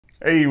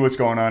Hey, what's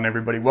going on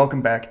everybody?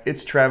 Welcome back.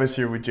 It's Travis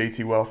here with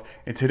JT Wealth.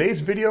 In today's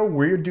video,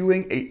 we're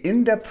doing an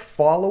in-depth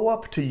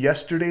follow-up to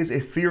yesterday's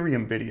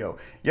Ethereum video.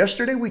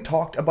 Yesterday, we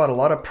talked about a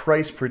lot of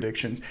price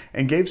predictions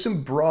and gave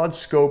some broad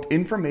scope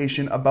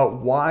information about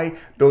why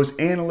those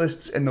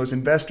analysts and those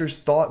investors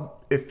thought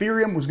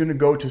Ethereum was going to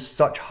go to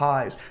such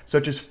highs,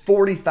 such as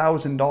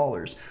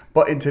 $40,000.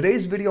 But in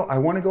today's video, I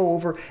want to go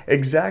over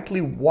exactly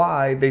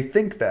why they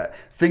think that.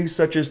 Things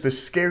such as the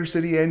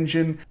scarcity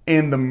engine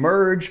and the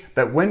merge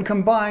that when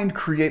combined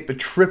create the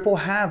triple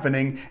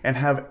halvening and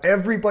have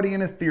everybody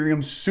in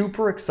Ethereum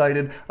super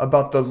excited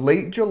about the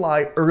late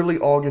July, early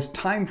August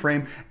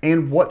timeframe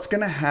and what's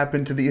going to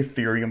happen to the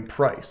Ethereum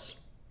price.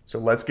 So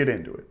let's get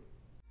into it.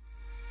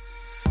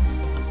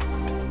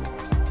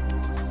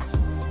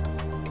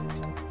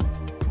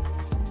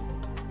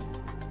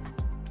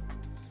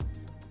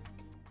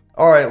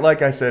 All right,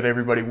 like I said,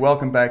 everybody,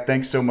 welcome back.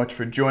 Thanks so much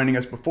for joining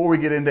us. Before we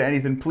get into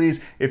anything, please,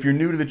 if you're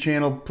new to the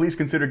channel, please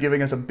consider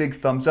giving us a big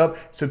thumbs up,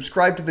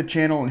 subscribe to the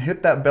channel, and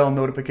hit that bell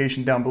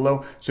notification down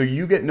below so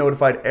you get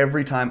notified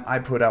every time I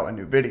put out a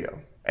new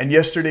video. And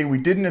yesterday we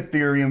did an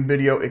Ethereum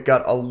video. It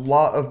got a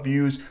lot of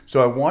views,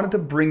 so I wanted to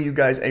bring you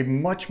guys a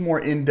much more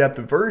in-depth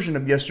version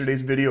of yesterday's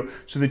video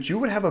so that you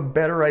would have a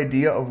better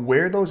idea of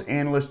where those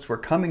analysts were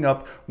coming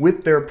up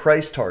with their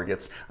price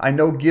targets. I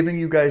know giving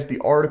you guys the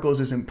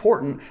articles is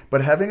important,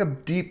 but having a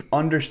deep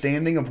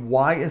understanding of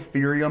why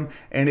Ethereum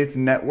and its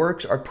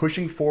networks are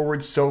pushing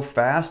forward so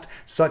fast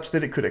such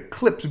that it could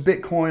eclipse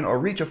Bitcoin or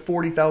reach a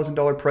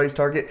 $40,000 price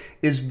target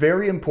is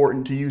very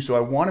important to you, so I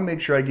want to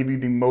make sure I give you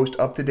the most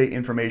up-to-date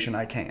information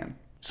I can.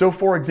 So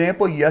for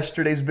example,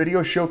 yesterday's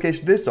video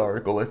showcased this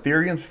article.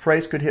 Ethereum's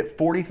price could hit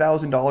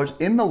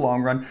 $40,000 in the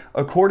long run,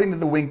 according to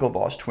the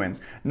Winklevoss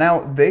twins. Now,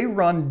 they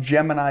run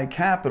Gemini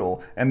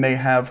Capital, and they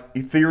have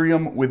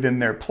Ethereum within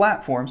their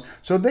platforms,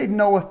 so they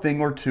know a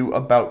thing or two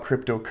about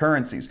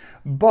cryptocurrencies.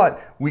 But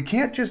we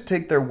can't just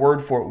take their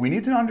word for it. We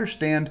need to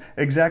understand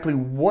exactly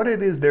what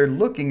it is they're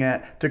looking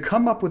at to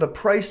come up with a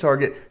price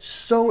target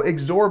so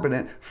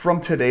exorbitant from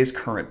today's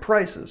current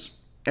prices.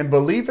 And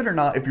believe it or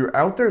not, if you're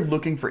out there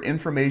looking for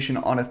information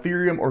on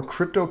Ethereum or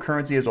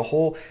cryptocurrency as a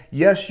whole,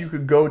 yes, you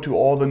could go to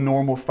all the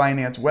normal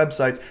finance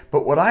websites,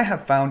 but what I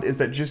have found is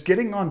that just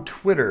getting on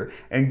Twitter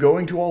and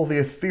going to all the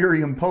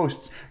Ethereum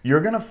posts, you're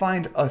gonna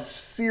find a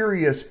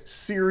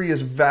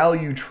serious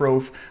value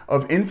trove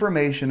of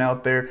information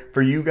out there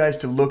for you guys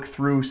to look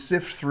through,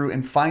 sift through,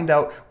 and find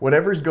out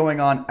whatever's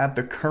going on at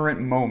the current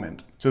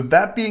moment. So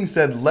that being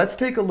said, let's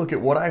take a look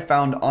at what I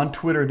found on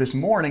Twitter this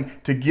morning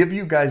to give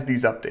you guys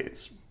these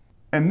updates.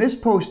 And this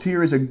post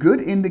here is a good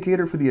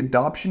indicator for the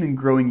adoption and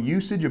growing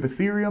usage of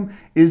Ethereum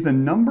is the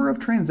number of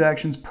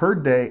transactions per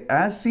day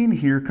as seen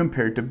here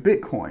compared to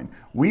Bitcoin.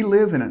 We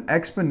live in an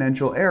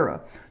exponential era.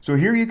 So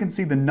here you can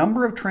see the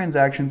number of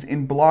transactions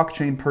in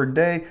blockchain per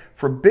day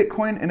for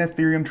Bitcoin and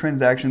Ethereum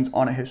transactions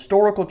on a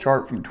historical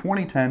chart from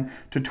 2010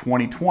 to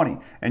 2020.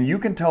 And you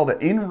can tell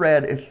that in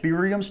red,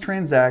 Ethereum's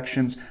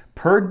transactions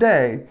per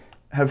day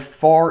have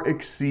far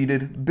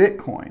exceeded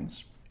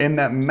Bitcoin's. And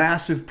that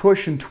massive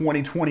push in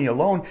 2020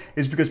 alone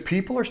is because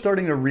people are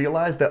starting to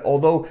realize that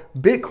although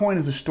Bitcoin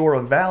is a store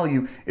of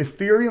value,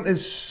 Ethereum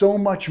is so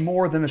much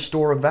more than a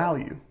store of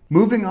value.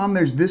 Moving on,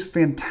 there's this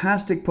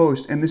fantastic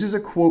post, and this is a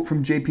quote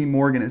from JP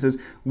Morgan. It says,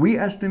 "We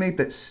estimate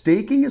that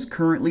staking is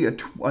currently a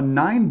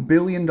 $9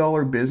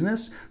 billion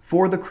business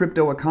for the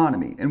crypto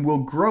economy and will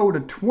grow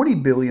to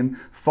 $20 billion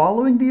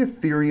following the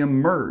Ethereum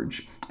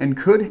merge and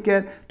could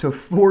get to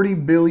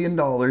 $40 billion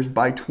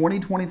by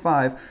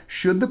 2025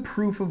 should the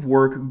proof of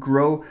work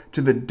grow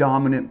to the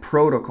dominant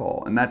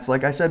protocol." And that's,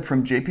 like I said,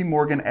 from JP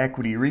Morgan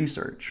Equity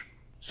Research.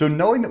 So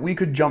knowing that we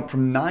could jump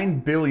from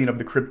 9 billion of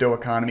the crypto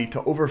economy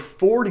to over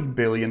 40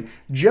 billion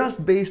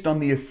just based on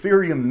the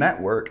Ethereum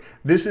network,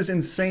 this is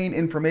insane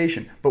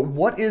information. But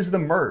what is the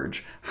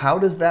merge? How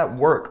does that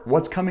work?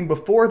 What's coming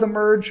before the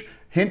merge?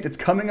 Hint, it's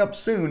coming up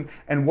soon.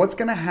 And what's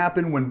going to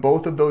happen when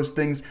both of those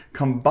things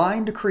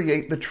combine to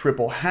create the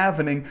triple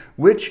halvening,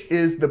 which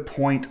is the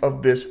point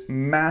of this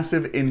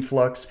massive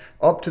influx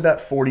up to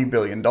that $40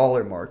 billion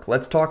mark.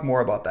 Let's talk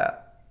more about that.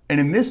 And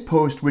in this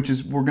post, which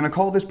is, we're going to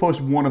call this post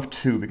one of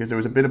two because there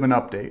was a bit of an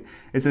update.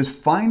 It says,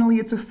 "Finally,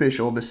 it's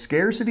official. The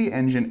scarcity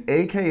engine,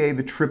 aka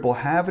the triple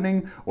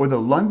halvening or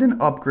the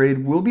London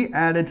upgrade, will be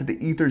added to the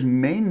Ether's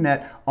main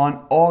net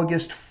on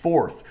August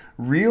 4th.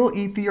 Real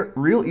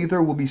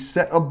Ether will be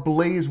set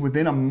ablaze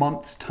within a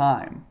month's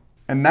time."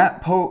 And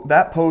that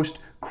post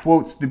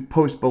quotes the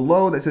post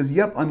below that says,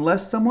 "Yep,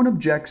 unless someone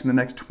objects in the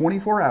next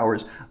 24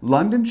 hours,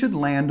 London should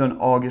land on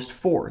August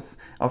 4th.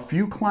 A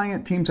few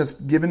client teams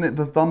have given it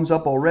the thumbs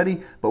up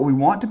already, but we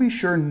want to be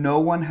sure no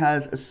one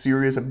has a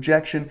serious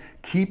objection.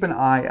 Keep an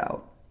eye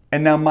out."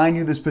 And now, mind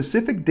you, the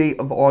specific date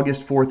of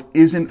August 4th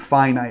isn't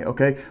finite,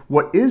 okay?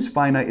 What is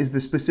finite is the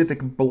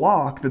specific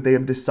block that they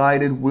have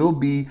decided will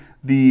be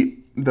the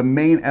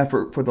main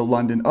effort for the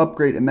London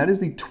upgrade, and that is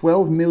the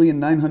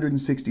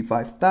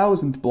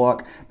 12,965,000th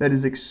block that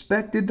is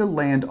expected to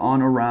land on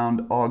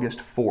around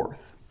August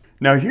 4th.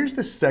 Now here's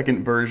the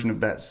second version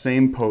of that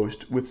same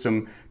post with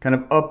some kind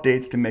of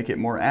updates to make it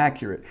more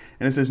accurate.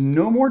 And it says,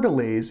 no more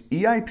delays,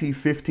 EIP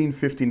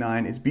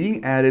 1559 is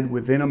being added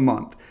within a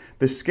month.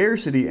 The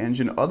scarcity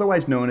engine,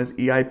 otherwise known as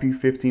EIP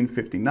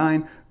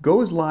 1559,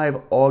 goes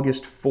live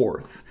August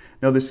 4th.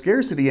 Now the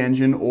scarcity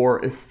engine,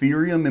 or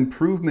Ethereum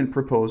Improvement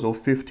Proposal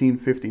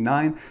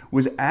 1559,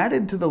 was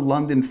added to the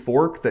London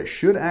fork that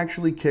should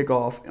actually kick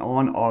off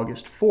on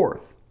August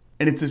 4th.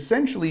 And it's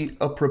essentially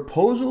a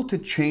proposal to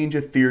change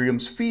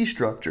Ethereum's fee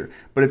structure,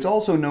 but it's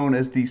also known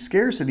as the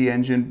scarcity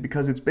engine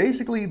because it's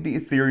basically the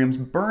Ethereum's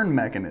burn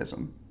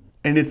mechanism.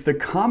 And it's the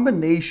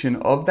combination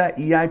of that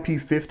EIP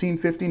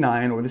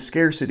 1559, or the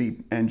scarcity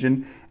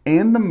engine,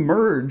 and the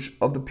merge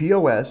of the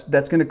POS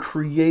that's going to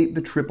create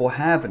the triple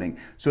halvening.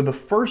 So the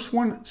first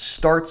one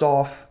starts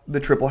off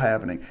the triple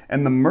halvening,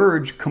 and the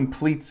merge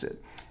completes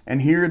it.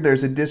 And here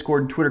there's a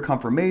Discord and Twitter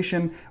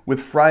confirmation,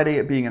 with Friday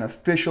it being an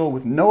official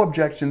with no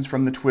objections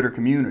from the Twitter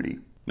community.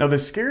 Now the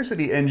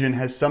scarcity engine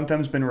has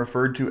sometimes been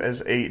referred to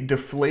as a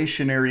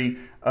deflationary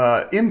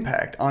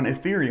impact on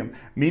Ethereum,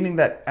 meaning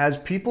that as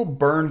people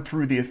burn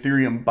through the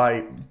Ethereum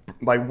by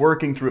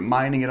working through it,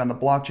 mining it on the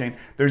blockchain,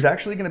 there's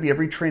actually going to be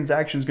every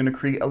transaction is going to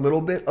create a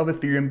little bit of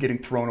Ethereum getting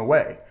thrown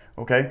away.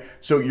 Okay,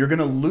 so you're going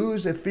to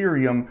lose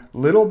Ethereum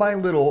little by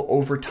little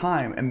over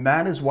time, and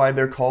that is why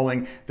they're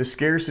calling the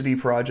scarcity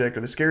project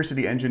or the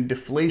scarcity engine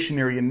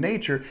deflationary in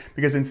nature,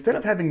 because instead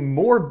of having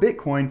more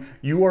Bitcoin,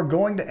 you are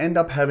going to end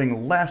up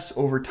having less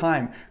over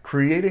time,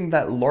 creating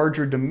that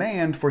larger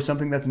demand for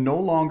something that's no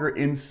longer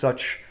in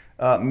such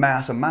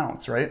mass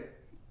amounts, right?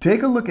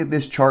 Take a look at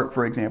this chart,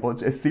 for example.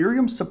 It's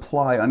Ethereum's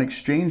supply on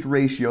exchange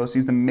ratio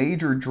sees the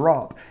major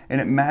drop, and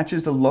it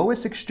matches the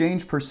lowest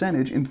exchange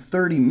percentage in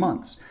 30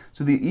 months.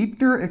 So the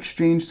Ether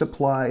exchange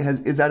supply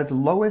is at its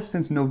lowest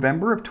since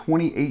November of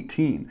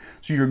 2018.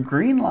 So your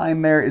green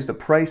line there is the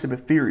price of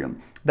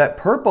Ethereum. That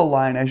purple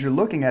line, as you're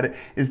looking at it,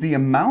 is the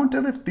amount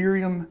of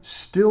Ethereum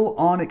still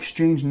on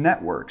exchange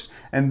networks,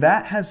 and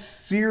that has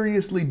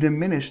seriously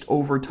diminished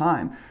over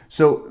time.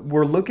 So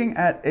we're looking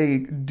at a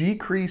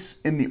decrease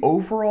in the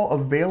overall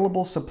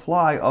available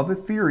supply of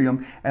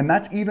Ethereum, and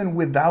that's even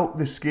without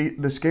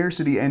the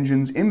scarcity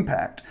engine's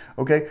impact.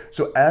 Okay,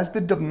 so as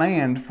the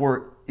demand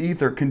for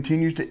Ether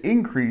continues to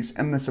increase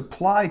and the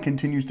supply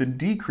continues to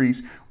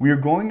decrease, we are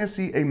going to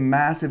see a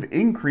massive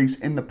increase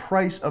in the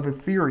price of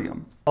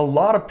Ethereum. A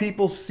lot of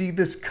people see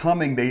this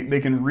coming.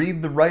 They can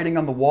read the writing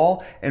on the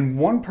wall, and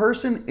one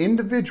person,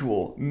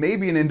 individual,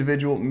 maybe an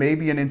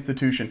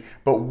institution,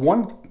 but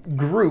one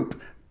group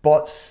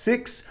bought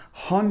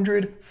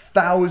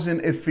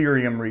 600,000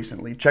 Ethereum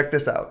recently. Check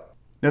this out.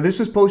 Now this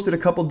was posted a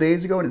couple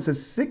days ago, and it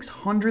says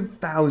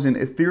 600,000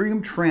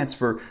 Ethereum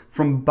transfer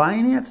from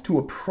Binance to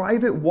a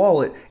private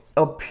wallet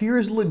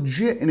appears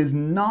legit and is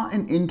not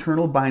an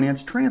internal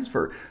Binance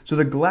transfer. So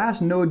the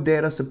Glassnode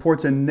data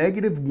supports a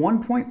negative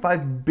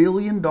 $1.5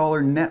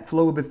 billion net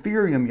flow of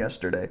Ethereum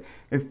yesterday.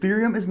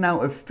 Ethereum is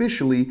now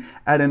officially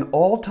at an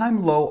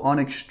all-time low on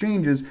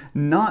exchanges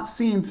not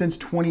seen since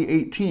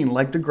 2018,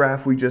 like the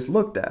graph we just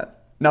looked at.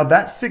 Now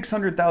that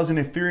 600,000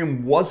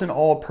 Ethereum wasn't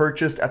all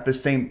purchased at the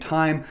same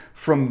time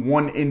from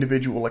one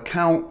individual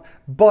account,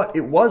 but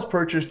it was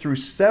purchased through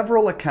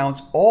several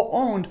accounts all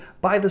owned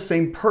by the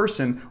same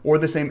person or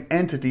the same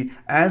entity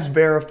as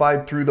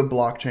verified through the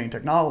blockchain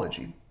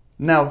technology.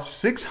 Now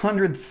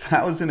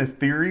 600,000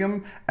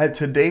 Ethereum at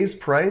today's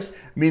price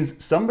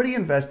means somebody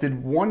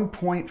invested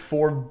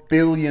 $1.4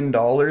 billion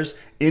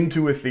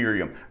into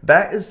Ethereum.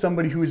 That is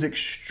somebody who is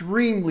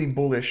extremely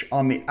bullish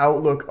on the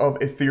outlook of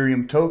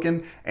Ethereum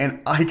token, and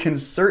I can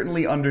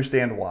certainly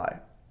understand why.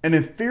 And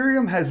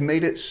Ethereum has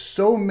made it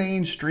so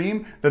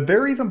mainstream that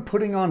they're even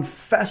putting on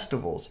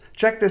festivals.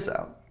 Check this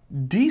out.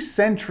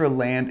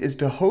 Decentraland is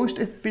to host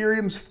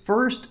Ethereum's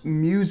first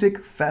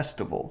music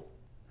festival.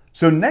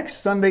 So next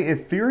Sunday,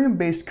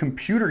 Ethereum-based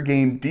computer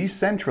game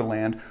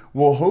Decentraland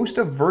will host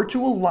a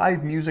virtual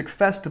live music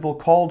festival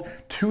called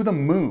To the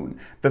Moon.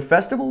 The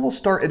festival will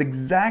start at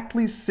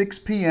exactly 6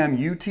 p.m.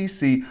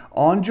 UTC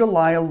on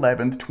July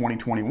 11th,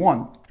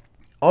 2021.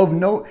 Of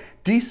note,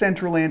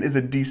 Decentraland is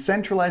a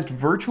decentralized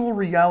virtual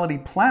reality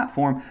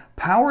platform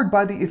powered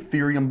by the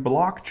Ethereum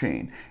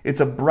blockchain. It's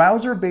a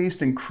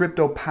browser-based and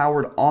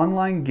crypto-powered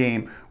online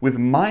game with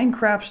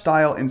Minecraft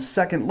style and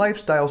Second Life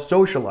style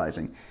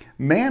socializing.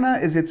 Mana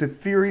is its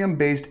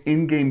Ethereum-based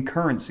in-game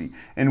currency,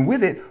 and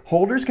with it,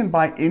 holders can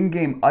buy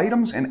in-game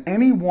items and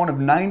any one of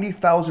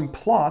 90,000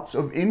 plots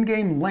of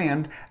in-game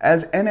land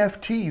as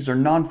NFTs or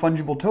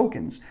non-fungible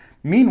tokens.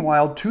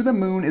 Meanwhile, To the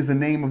Moon is the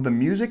name of the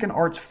music and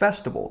arts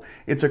festival.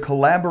 It's a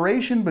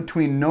collaboration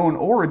between Known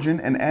Origin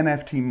and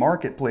NFT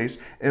marketplace,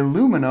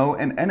 Illumino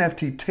and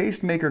NFT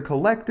Tastemaker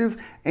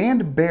Collective,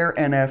 and Bear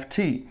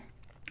NFT.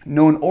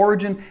 Known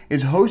Origin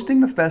is hosting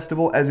the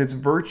festival as its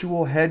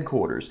virtual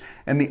headquarters,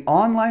 and the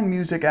online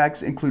music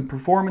acts include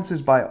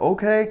performances by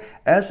OK,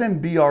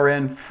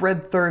 SNBRN,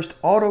 Fred Thirst,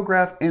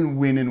 Autograph, and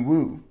Win and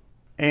Woo.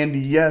 And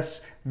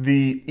yes,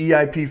 the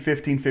EIP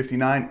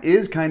 1559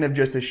 is kind of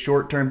just a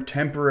short-term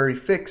temporary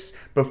fix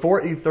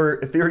before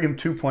Ethereum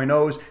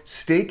 2.0's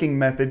staking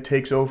method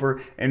takes over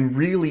and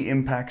really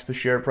impacts the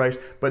share price.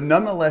 But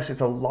nonetheless,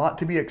 it's a lot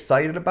to be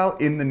excited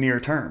about in the near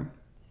term.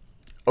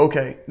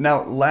 Okay,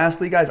 now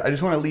lastly, guys, I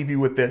just want to leave you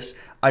with this.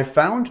 I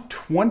found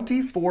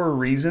 24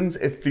 reasons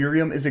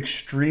Ethereum is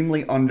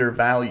extremely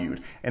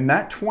undervalued, and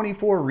that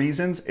 24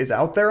 reasons is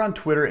out there on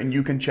Twitter and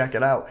you can check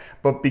it out.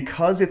 But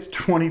because it's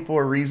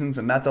 24 reasons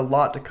and that's a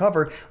lot to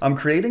cover, I'm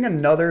creating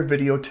another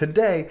video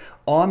today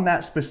on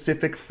that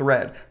specific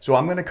thread. So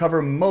I'm going to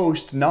cover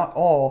most, not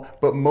all,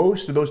 but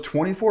most of those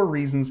 24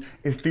 reasons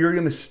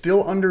Ethereum is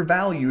still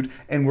undervalued,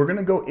 and we're going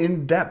to go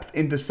in depth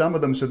into some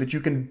of them so that you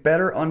can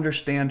better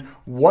understand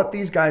what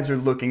these guys are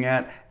looking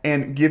at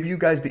and give you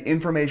guys the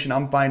information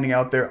I'm finding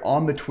out there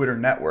on the Twitter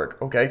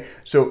network, okay?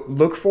 So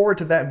look forward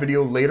to that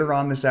video later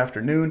on this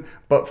afternoon.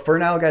 But for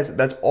now, guys,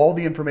 that's all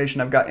the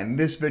information I've got in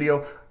this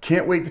video.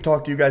 Can't wait to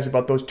talk to you guys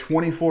about those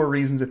 24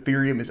 reasons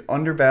Ethereum is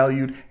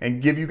undervalued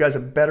and give you guys a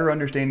better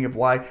understanding of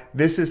why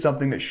this is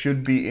something that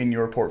should be in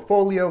your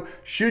portfolio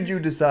should you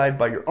decide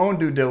by your own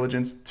due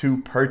diligence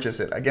to purchase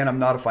it. Again, I'm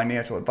not a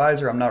financial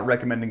advisor. I'm not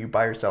recommending you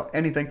buy or sell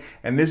anything.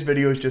 And this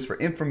video is just for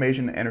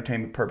information and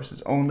entertainment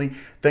purposes only.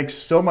 Thanks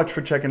so much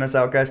for checking us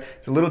out, guys.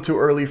 It's a little too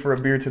early for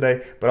a beer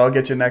today, but I'll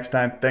get you next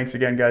time. Thanks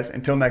again, guys.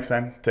 Until next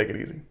time, take it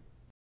easy.